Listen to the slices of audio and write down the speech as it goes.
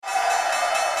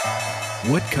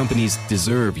What companies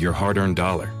deserve your hard-earned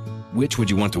dollar? Which would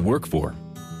you want to work for?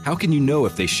 How can you know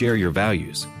if they share your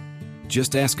values?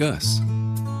 Just ask us.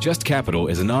 Just Capital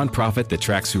is a nonprofit that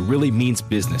tracks who really means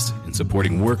business in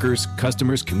supporting workers,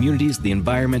 customers, communities, the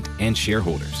environment, and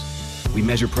shareholders. We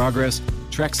measure progress,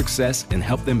 track success, and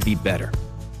help them be better.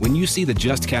 When you see the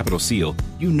Just Capital seal,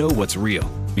 you know what's real,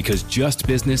 because just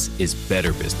business is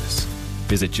better business.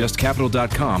 Visit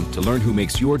justcapital.com to learn who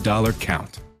makes your dollar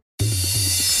count.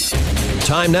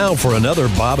 Time now for another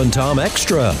Bob and Tom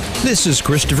Extra. This is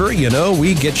Christopher. You know,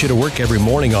 we get you to work every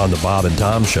morning on the Bob and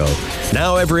Tom Show.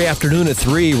 Now, every afternoon at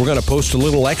 3, we're going to post a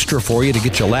little extra for you to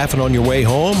get you laughing on your way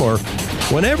home or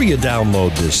whenever you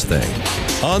download this thing.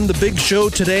 On the big show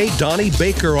today, Donnie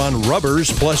Baker on rubbers,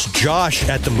 plus Josh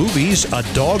at the movies, a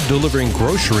dog delivering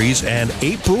groceries, and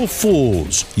April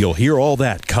Fools. You'll hear all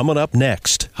that coming up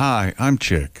next. Hi, I'm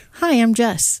Chick. Hi, I'm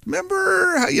Jess.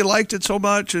 Remember how you liked it so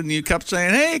much and you kept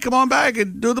saying, hey, come on back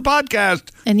and do the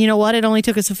podcast? And you know what? It only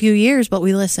took us a few years, but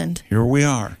we listened. Here we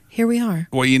are. Here we are.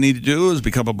 What you need to do is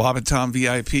become a Bob and Tom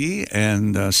VIP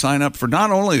and sign up for not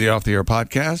only the Off the Air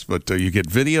podcast, but you get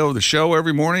video of the show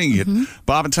every morning. You get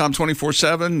Bob and Tom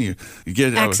 24/7. You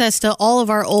get access to all of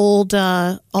our old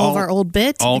of our old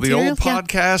bits, all material. the old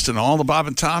podcasts, and all the Bob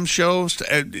and Tom shows.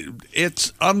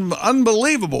 It's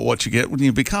unbelievable what you get when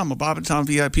you become a Bob and Tom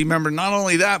VIP member. Not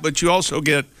only that, but you also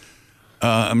get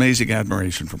amazing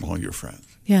admiration from all your friends.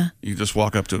 Yeah. You just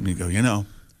walk up to them and you go, you know,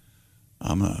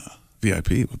 I'm a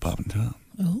VIP with Bob and Tom.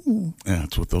 Oh. Yeah,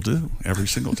 that's what they'll do every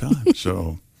single time.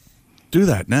 So do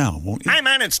that now, won't you? Hey,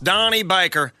 man, it's Donnie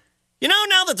Baker. You know,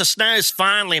 now that the snow's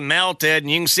finally melted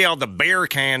and you can see all the beer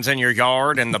cans in your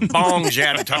yard and the bongs you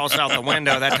had to toss out the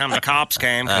window that time the cops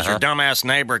came because your dumbass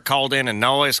neighbor called in a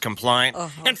noise complaint.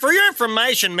 And for your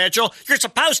information, Mitchell, you're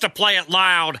supposed to play it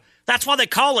loud. That's why they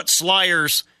call it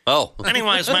Slayers. Oh.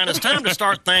 Anyways, man, it's time to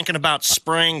start thinking about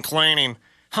spring cleaning.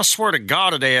 I swear to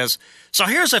God it is. So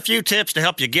here's a few tips to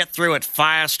help you get through it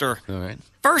faster. All right.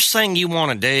 First thing you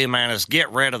want to do, man, is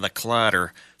get rid of the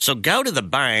clutter. So go to the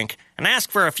bank and ask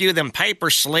for a few of them paper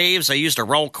sleeves they use to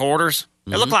roll quarters.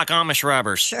 They look like Amish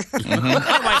rubbers. Anyways,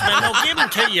 man, they'll give them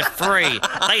to you free.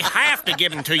 They have to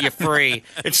give them to you free.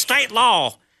 It's state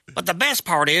law. But the best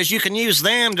part is you can use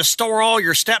them to store all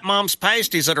your stepmom's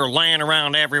pasties that are laying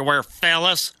around everywhere,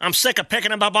 fellas. I'm sick of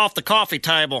picking them up off the coffee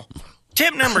table.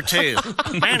 Tip number 2.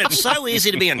 Man, it's so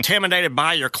easy to be intimidated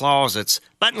by your closets.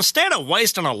 But instead of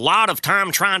wasting a lot of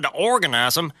time trying to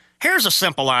organize them, here's a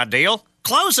simple ideal.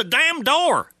 Close the damn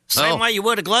door. Same way you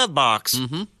would a glove box.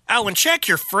 Oh, and check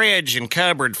your fridge and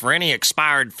cupboard for any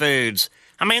expired foods.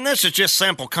 I mean, this is just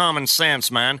simple common sense,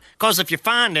 man. Because if you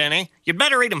find any, you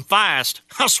better eat them fast.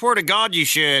 I swear to God you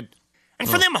should. And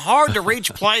for them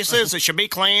hard-to-reach places that should be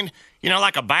cleaned, you know,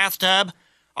 like a bathtub,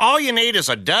 all you need is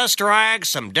a dust rag,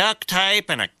 some duct tape,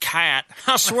 and a cat.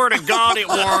 I swear to God it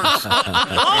works.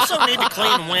 You also need to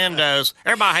clean windows.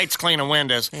 Everybody hates cleaning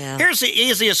windows. Yeah. Here's the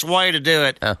easiest way to do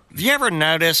it. Have you ever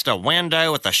noticed a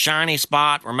window with a shiny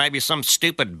spot where maybe some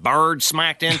stupid bird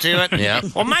smacked into it? Yeah.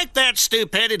 Well, make that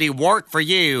stupidity work for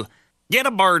you. Get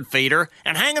a bird feeder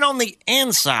and hang it on the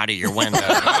inside of your window.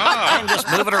 And just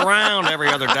move it around every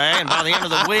other day, and by the end of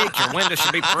the week, your window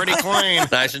should be pretty clean.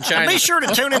 Nice and And shiny. be sure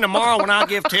to tune in tomorrow when I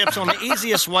give tips on the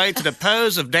easiest way to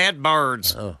dispose of dead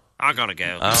birds. I gotta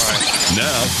go. All right.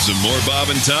 Now, some more Bob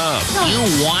and Tom.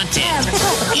 You want it.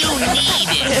 You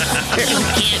need it. You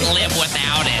can't live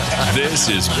without it. This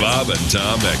is Bob and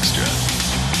Tom Extra.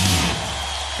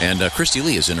 And Christy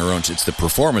Lee is in her own. It's the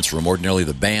performance room. Ordinarily,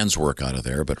 the bands work out of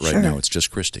there, but right now it's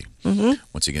just Christy.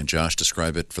 Once again, Josh,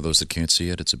 describe it for those that can't see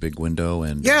it. It's a big window,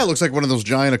 and Yeah, it looks like one of those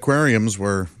giant aquariums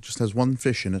where it just has one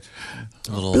fish in it.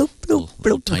 a little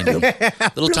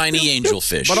tiny angel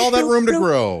fish. But all that room to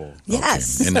grow.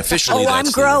 Yes. And officially, I'm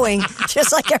that's growing,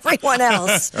 just like everyone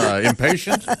else.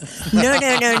 Impatient?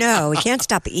 No. We can't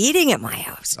stop eating at my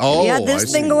house. Oh, You got this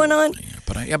I thing see. going on?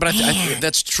 But I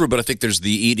that's true. But I think there's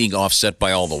the eating offset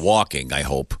by all the walking. I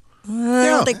hope. I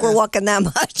don't think we're walking that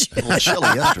much. A little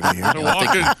chilly yesterday here.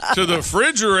 Walking to the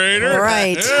refrigerator.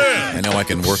 Right. Yeah. I know I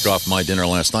can work off my dinner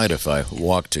last night if I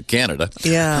walk to Canada.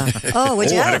 Yeah. Oh, would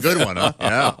you Had a have? good one, huh?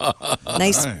 Yeah.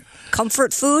 Nice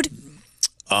comfort food?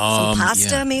 Some pasta,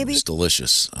 yeah, maybe? It's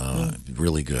delicious.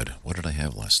 Really good. What did I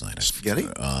have last night? Spaghetti?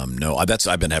 No,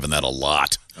 I've been having that a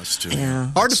lot. Us too.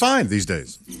 Yeah. Hard to find these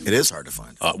days. It is hard to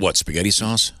find. What, spaghetti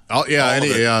sauce? Oh, yeah.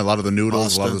 A lot of the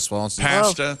noodles, Pasta. a lot of the sauces.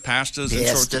 Pastas in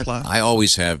short supply. I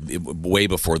always have, way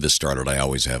before this started, I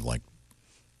always have like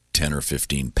 10 or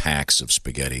 15 packs of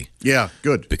spaghetti. Yeah,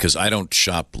 good. Because I don't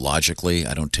shop logically.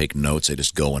 I don't take notes. I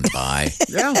just go and buy.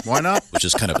 Yeah, why not? Which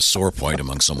is kind of a sore point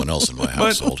among someone else in my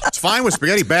household. It's fine with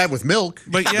spaghetti, bad with milk.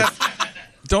 But yet,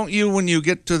 don't you, when you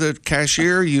get to the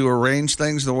cashier, you arrange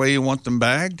things the way you want them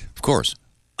bagged? Of course.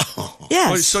 Yes.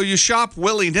 Well, so you shop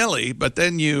willy-nilly, but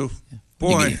then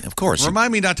boy, of course.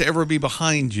 Remind me not to ever be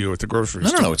behind you at the grocery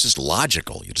store. No, it's just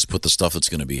logical. You just put the stuff that's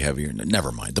going to be heavier.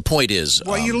 Never mind. The point is...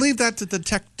 Well, you leave that to the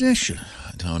technician.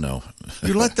 No.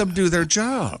 You let them do their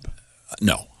job.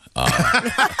 No.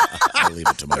 I leave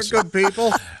it to myself. They're good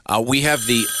people. We have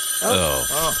the...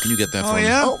 Can you get that for me?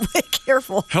 Yeah? Oh,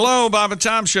 careful. Hello, Bob and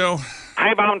Tom Show.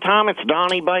 Hey, Bob and Tom, it's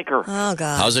Donnie Baker. Oh,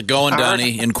 God. How's it going,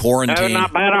 Donnie, in quarantine?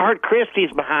 Not bad. I heard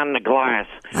Christy's behind the glass.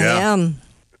 I am.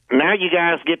 Now you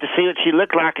guys get to see what she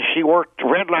looked like if she worked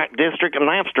red light district in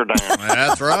Amsterdam.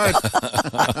 That's right.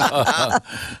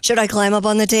 Should I climb up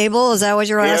on the table? Is that what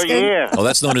you're asking? Yeah. Oh,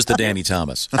 that's known as the Danny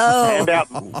Thomas. Oh. Hand out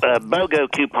BOGO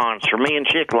coupons for me and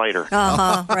Chick later.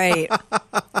 Right.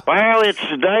 Well, it's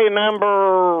day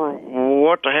number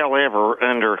what the hell ever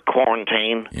under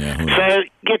quarantine. Yeah, So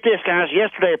get this, guys.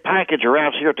 Yesterday a package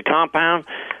arrives here at the compound.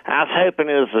 I was hoping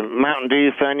it was the Mountain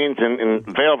Dew, Funyuns, and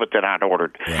Velvet that I'd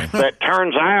ordered. Right. But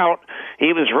turns out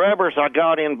it was rubbers I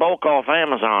got in bulk off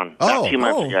Amazon about 2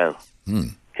 months ago.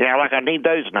 Yeah, like I need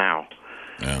those now.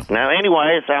 Yeah. Now,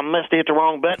 anyways, I must have hit the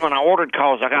wrong button when I ordered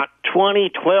because I got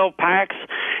 12 packs,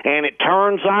 and it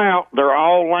turns out they're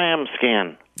all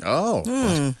lambskin. Oh.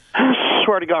 I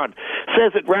swear to God.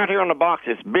 Says it right here on the box.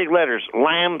 It's big letters,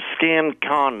 lambskin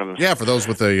condoms. Yeah, for those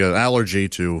with the allergy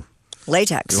to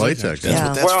Latex. latex.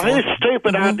 Yeah. Well, whose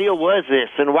stupid idea was this,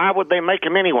 and why would they make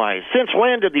them anyway? Since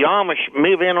when did the Amish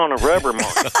move in on a rubber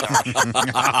market?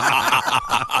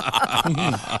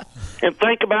 And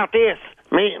think about this.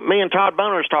 Me and Todd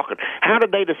Boner's talking. How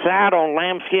did they decide on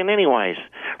lambskin anyways?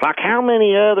 Like, how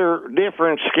many other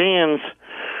different skins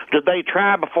did they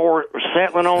try before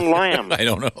settling on lamb? I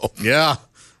don't know. Yeah.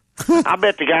 I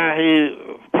bet the guy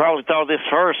who probably thought this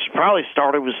first probably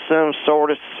started with some sort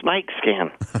of snake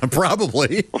skin.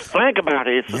 Probably. Well, think about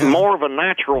it. It's more of a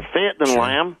natural fit than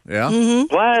lamb. Yeah.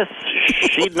 Plus,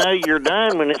 she'd know you're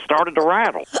done when it started to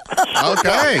rattle.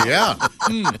 Okay, yeah.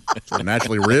 Sort of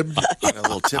naturally ribbed. A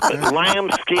little tip there.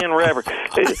 Lambskin rubber.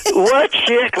 What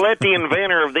chick let the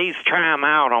inventor of these try them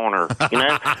out on her? You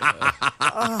know,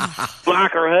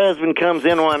 like her husband comes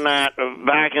in one night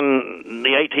back in the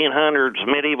 1800s,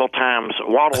 medieval times,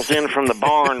 waddles in from the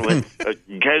barn with a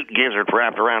goat gizzard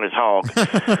wrapped around his hog.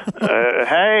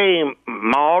 Hey,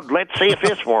 Maud, let's see if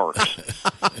this works.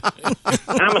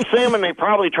 I'm assuming they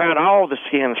probably tried all the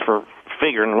skins for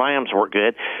figuring lambs work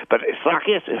good, but it's like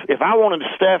this. If I wanted to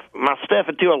stuff my stuff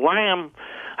into a lamb,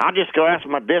 I'll just go ask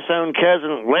my disowned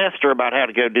cousin Lester about how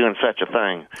to go doing such a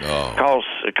thing. Because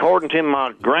according to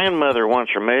my grandmother once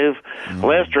removed,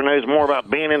 Lester knows more about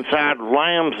being inside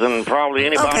lambs than probably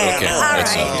anybody Okay, else. all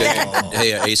right.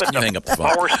 Hey, Ace, can you hang up the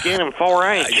phone? Foreskin and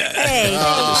 4H. Hey,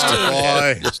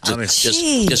 Oh, boy.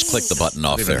 Just click the button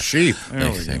off Even there. a sheep.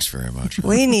 Thanks very much.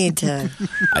 we need to.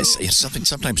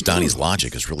 Sometimes Donnie's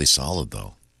logic is really solid,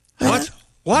 though. What?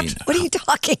 What? I mean, What are you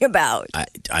talking about?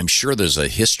 I'm sure there's a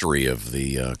history of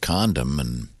the condom,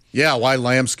 and Yeah, why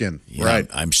lambskin? you know, Right.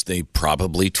 they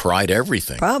probably tried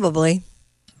everything. Probably.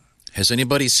 Has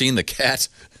anybody seen the cat?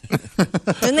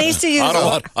 Didn't they used to use?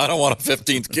 I don't want a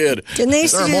 15th kid. Didn't they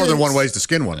used There to are more than use one ways to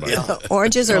skin one. But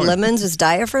oranges or lemons as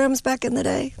diaphragms back in the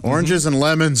day? Oranges and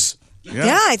lemons.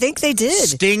 Yeah, I think they did.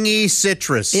 Stingy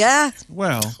citrus. Yeah.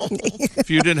 Well,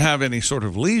 if you didn't have any sort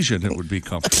of lesion, it would be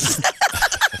comfortable.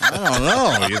 I don't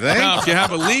know. You think? Now, if you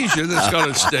have a lesion that's got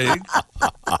a sting,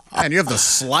 And you have the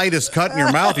slightest cut in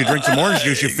your mouth. You drink some orange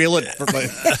juice, you feel it.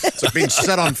 It's like being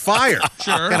set on fire.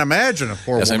 Sure. I can't imagine a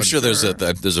poor Yes, woman. I'm sure there's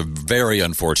a very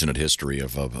unfortunate history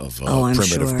of I'm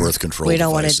primitive sure. birth control we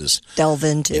don't devices. want to delve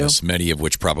into. Yes, many of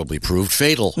which probably proved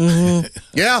fatal.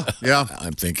 Yeah.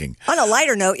 I'm thinking. On a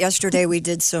lighter note, yesterday we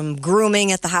did some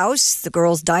grooming at the house. The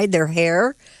girls dyed their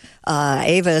hair.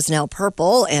 Ava is now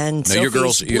purple, and Now, Sophie's your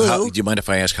girls. blue. Do you mind if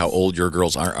I ask how old your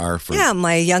girls are? For, Yeah,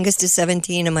 my youngest is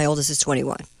 17 and my oldest is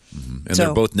 21. and so-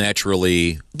 they're both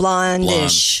naturally.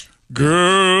 Blondish.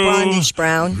 girl, Blondish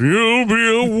brown. you'll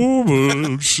be a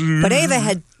woman soon. But Ava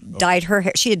had dyed her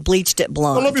hair. She had bleached it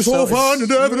blonde. I love you so fine,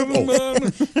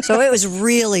 inevitable. So it was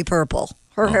really purple.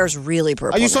 Her hair's really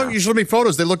purple. You now. showed me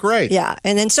photos. They look great. Yeah,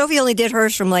 and then Sophie only did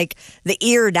hers from like the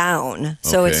ear down,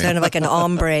 so it's Okay. kind of like an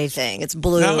ombre thing. It's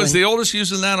blue. Now, was and- the oldest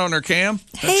using that on her cam?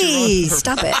 Hey,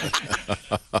 stop it!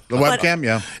 The webcam,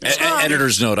 yeah.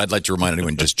 Editor's note: I'd like to remind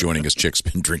anyone just joining us, Chick's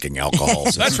been drinking alcohol.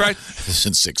 That's right.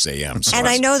 Since 6 a.m. So And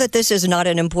I know that this is not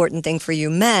an important thing for you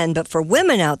men, but for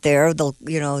women out there,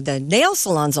 the nail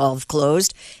salons all have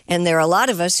closed, and there are a lot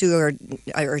of us who are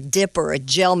a dip or a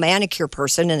gel manicure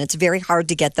person, and it's very hard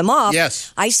to get them off.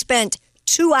 Yes. I spent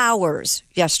 2 hours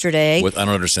yesterday. I don't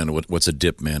understand. What's a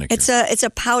dip manicure? It's a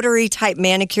powdery type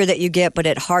manicure that you get, but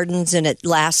it hardens and it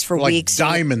lasts for like weeks.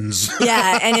 Diamonds.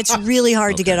 Yeah, and it's really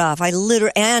hard to get off.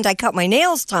 And I cut my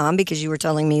nails, Tom, because you were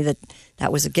telling me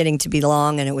that was getting to be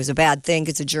long and it was a bad thing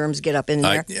because the germs get up in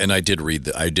there. I did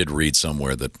read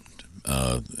somewhere that,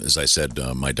 as I said,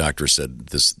 my doctor said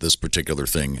this particular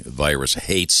virus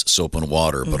hates soap and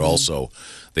water, but also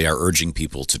they are urging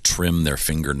people to trim their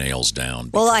fingernails down.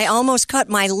 Well, I almost cut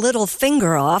my little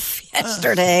finger off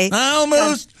yesterday. I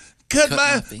almost cut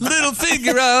my little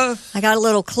finger off. I got a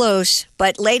little close.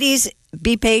 But ladies,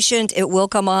 be patient. It will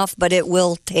come off, but it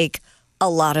will take a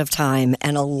lot of time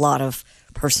and a lot of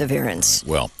perseverance.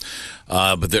 Well,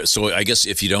 so I guess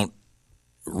if you don't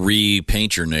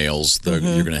repaint your nails, you're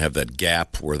going to have that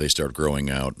gap where they start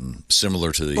growing out, and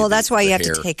similar to the. Well, that's why you have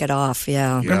hair. to take it off.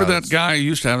 Yeah. Remember that guy who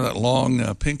used to have that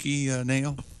long pinky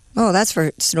nail? Oh, that's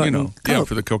for snorting. Yeah,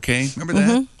 for the cocaine. Remember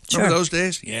that? Sure. Remember those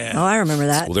days? Yeah. Oh, I remember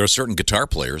that. Well, there are certain guitar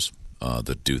players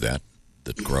that do that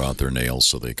grow out their nails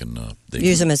so they can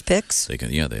use them as picks. They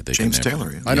can. Yeah, they James can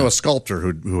Taylor. I know a sculptor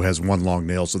who has one long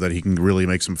nail so that he can really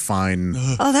make some fine.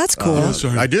 Oh, that's cool.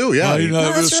 I do. Yeah.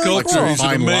 A sculptor. cool. He's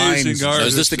an amazing So artist.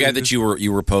 is this the guy that you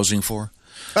were posing for?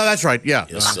 Oh, that's right. Yeah.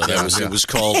 Yes, it was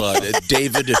called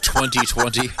David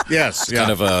 2020. Yes. Yeah.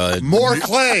 Kind of a more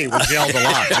clay was yelled a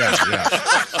lot. Yeah.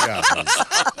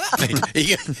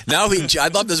 I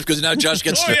love this because now Josh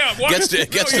gets to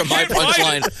my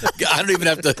punchline. I don't even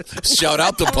have to shout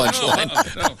out the punchline.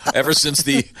 Ever since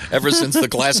the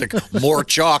classic more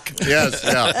chalk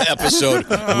episode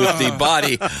with the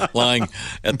body lying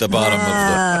at the bottom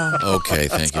of the. Okay,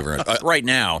 thank you very much. Right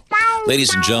now,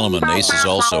 ladies and gentlemen, Ace is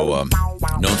also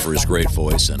known for his great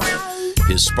voice and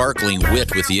his sparkling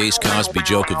wit with the Ace Cosby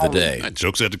joke of the day. That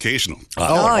joke's educational.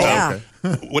 Yeah.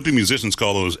 Okay. What do musicians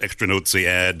call those extra notes they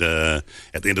add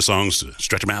at the end of songs to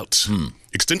stretch them out?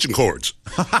 Extension cords.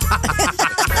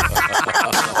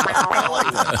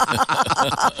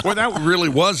 Boy, that really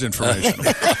was information.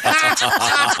 Yeah.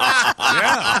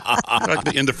 Like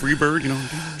the end of Freebird,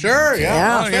 Sure,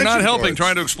 yeah. Well, you're not helping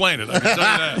trying to explain it. I can tell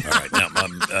you that. All right, now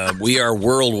we are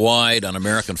worldwide on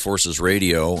American Forces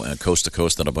Radio, coast to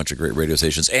coast on a bunch of great radio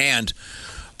stations, and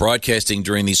broadcasting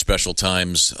during these special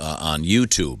times on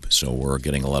YouTube. So we're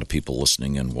getting a lot of people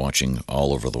listening and watching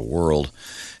all over the world.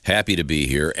 Happy to be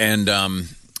here. And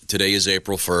today is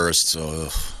April 1st, so...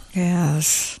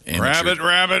 Yes. Rabbit.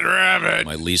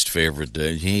 My least favorite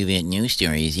day. Hey, that news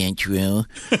story, is that true?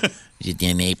 It's a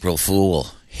damn April Fool.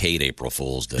 Hate April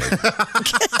Fool's Day.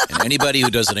 And anybody who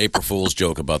does an April Fool's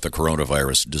joke about the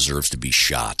coronavirus deserves to be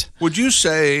shot. Would you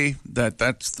say that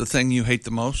that's the thing you hate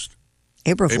the most?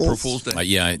 April Fool's Day?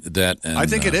 Yeah, that. And, I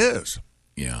think it is.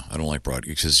 Yeah, I don't like broadcast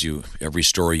because every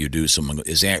story you do, someone goes,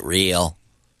 is that real?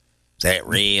 Is that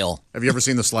real? Have you ever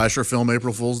seen the slasher film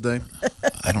April Fool's Day?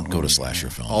 I don't go to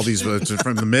slasher films. All these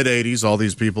from the mid '80s. All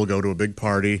these people go to a big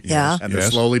party, and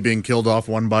they're slowly being killed off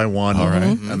one by one. All right,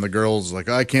 and the girl's like,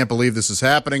 "I can't believe this is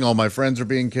happening. All my friends are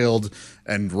being killed."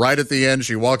 And right at the end,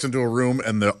 she walks into a room,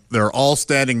 and they're all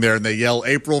standing there, and they yell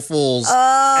 "April Fools,"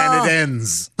 and it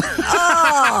ends.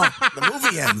 Oh, the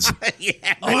movie ends.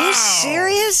 Are you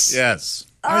serious? Yes.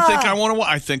 I think I want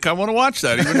to watch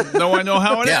that, even though I know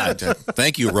how it ends.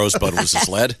 Thank you, Rosebud was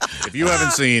misled. If you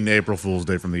haven't seen April Fool's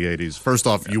Day from the '80s, first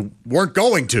off, you weren't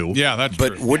going to. Yeah, that's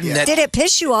but true. Wouldn't that? Did it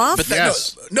piss you off? But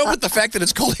but the fact that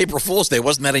it's called April Fool's Day,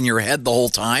 wasn't that in your head the whole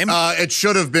time? It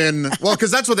should have been. Well, because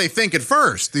that's what they think at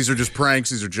first. These are just pranks.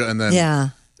 These are and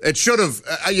then it should have.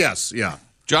 Yes, yeah.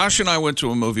 Josh and I went to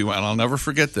a movie, and I'll never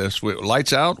forget this.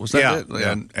 Lights Out, was that it?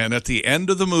 Yeah. And at the end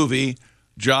of the movie,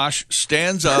 Josh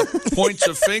stands up, points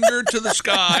a finger to the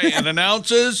sky, and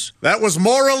announces... That was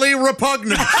morally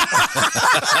repugnant.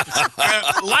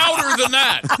 Louder than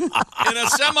that. In a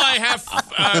semi-half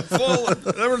full,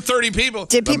 there were 30 people.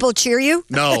 Did people cheer you?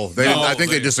 No, they didn't. I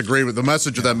think they disagree with the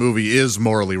message of that movie is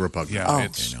morally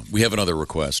repugnant. Yeah, we have another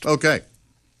request. Okay.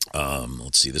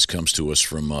 Let's see. This comes to us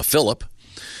from Philip.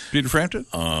 Peter Frampton?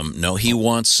 No, he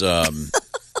wants...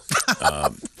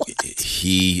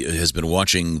 he has been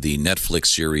watching the Netflix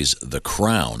series The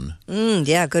Crown.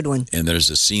 Yeah, good one. And there's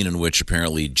a scene in which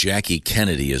apparently Jackie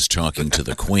Kennedy is talking to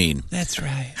the Queen. That's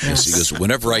right. Yes. He goes,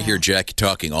 whenever I hear Jackie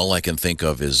talking, all I can think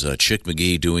of is Chick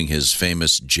McGee doing his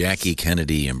famous Jackie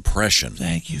Kennedy impression.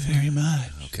 Thank you very much.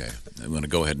 Okay. I'm going to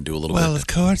go ahead and do a little Well, bit. of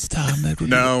course, Tom. That would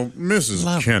Now,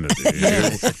 Mrs. Kennedy,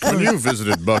 when you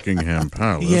visited Buckingham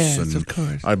Palace, Yes, and of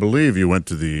course. I believe you went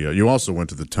to you also went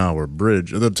to the Tower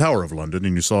Bridge, the Tower of London,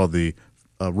 and you saw the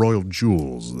royal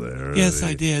jewels there. Yes,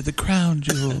 I did. The crown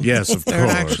jewels. Yes, of They're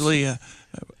course. actually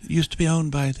used to be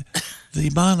owned by the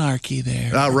monarchy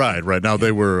there. Right. Now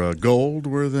they were gold,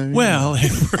 were they? Well,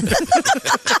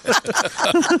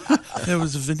 there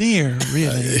was a veneer,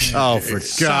 really. Oh, for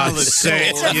God's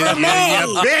sake. You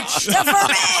bitch.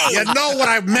 You know what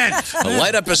I meant.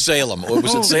 Light up a Salem.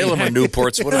 Was it Salem or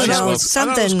Newport's? What is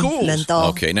something menthol.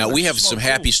 Okay, now we have some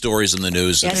happy stories in the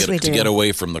news to get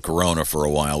away from the corona for a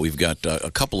while. We've got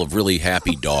a couple of really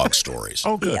happy dog stories.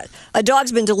 Oh, good. Yeah. A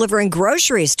dog's been delivering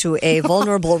groceries to a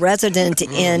vulnerable resident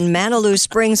in Manitou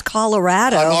Springs,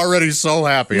 Colorado. I'm already so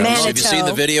happy. Have you seen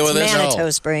the video of this?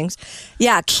 Manitou Springs.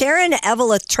 Yeah, Karen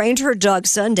Eveleth trained her dog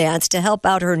Sundance to help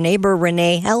out her neighbor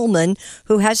Renee Hellman,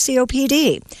 who has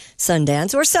COPD.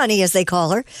 Sundance, or Sunny as they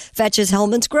call her, fetches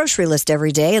Hellman's grocery list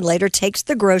every day and later takes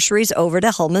the groceries over to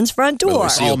Hellman's front door.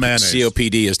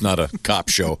 COPD is not a cop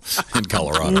show in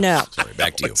Colorado. No. Sorry,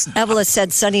 back to you. Eveleth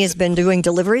said Sunny has been doing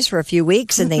deliveries for a few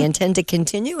weeks and they intend to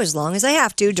continue as long as they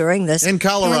have to during this in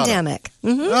Colorado. Pandemic.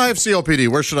 Mm-hmm. I have COPD.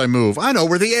 Where should I move? I know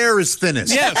where the air is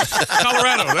thinnest. Yes,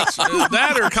 Colorado. That's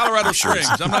that or Colorado Springs.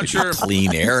 I'm not sure.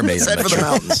 Clean air, maybe.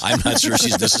 I'm not sure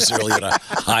she's necessarily at a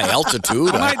high altitude.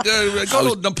 I might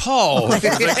go to Nepal for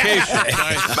vacation.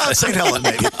 About St. Helen,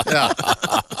 maybe. Yeah.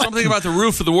 Something about the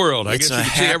roof of the world. I It's guess a you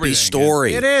can see happy everything.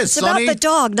 story. It is, It's Sonny. about the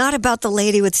dog, not about the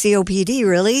lady with COPD,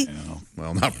 really.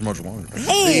 Well, not for much longer.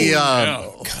 Hey.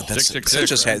 God, that's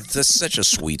such a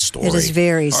sweet story. It is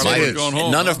very sweet.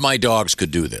 None of my dogs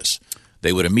could do this.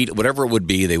 They would whatever it would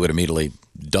be, they would immediately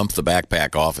dump the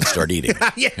backpack off and start eating.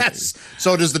 Yes.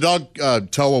 So does the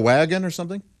dog tow a wagon or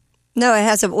something? No, it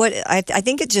has I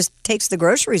think it just takes the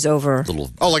groceries over.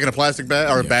 Like in a plastic bag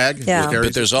or a bag? Yeah.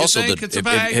 But there's also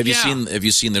have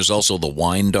you seen there's also the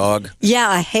wine dog?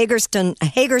 Yeah, a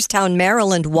Hagerstown,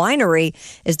 Maryland winery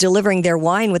is delivering their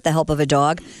wine with the help of a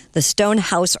dog. The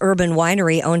Stonehouse Urban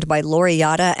Winery, owned by Lori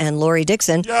Yada and Lori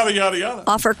Dixon,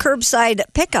 offer curbside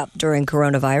pickup during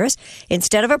coronavirus.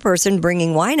 Instead of a person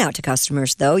bringing wine out to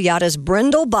customers, though, Yada's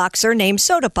brindle boxer named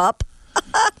Soda Pup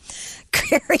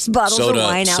carries bottles of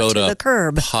wine out to the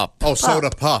curb. Pup. Oh, Soda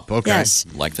Pup. Okay. Yes.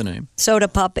 Like the name. Soda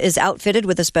Pup is outfitted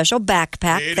with a special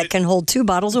backpack that can hold 2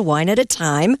 bottles of wine at a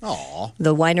time. Aww.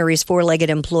 The winery's 4-legged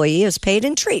employee is paid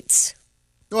in treats.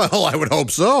 Well, I would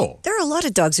hope so. There are a lot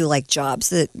of dogs who like jobs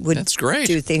that would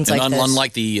do things like this.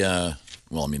 Unlike the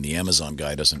Amazon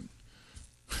guy doesn't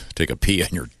take a pee on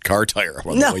your car tire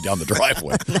on the way down the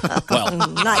driveway. Well,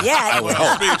 not yet. I would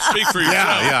hope. Speak for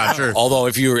yourself. Yeah, sure. Although,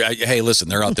 if hey, listen,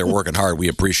 they're out there working hard. We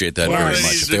appreciate that very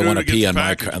much. If they want to pee on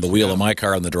the wheel of my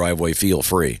car on the driveway, feel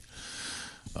free.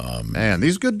 Man,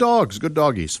 these good dogs, good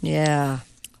doggies. Yeah.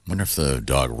 I wonder if the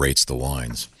dog rates the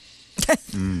wines.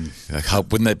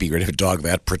 Wouldn't that be great if a dog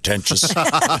that pretentious?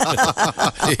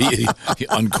 you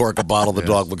uncork a bottle, the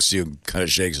dog looks at you and kind of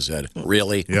shakes his head.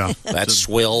 Really? Yeah. That's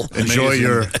swill. Enjoy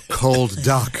your cold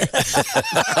duck.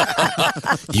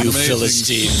 You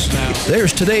Philistine.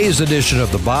 There's today's edition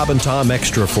of the Bob and Tom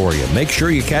Extra for you. Make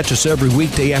sure you catch us every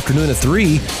weekday afternoon at 3.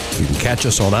 You can catch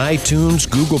us on iTunes,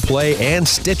 Google Play, and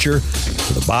Stitcher.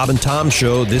 For the Bob and Tom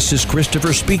Show, this is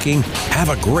Christopher speaking. Have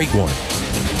a great one.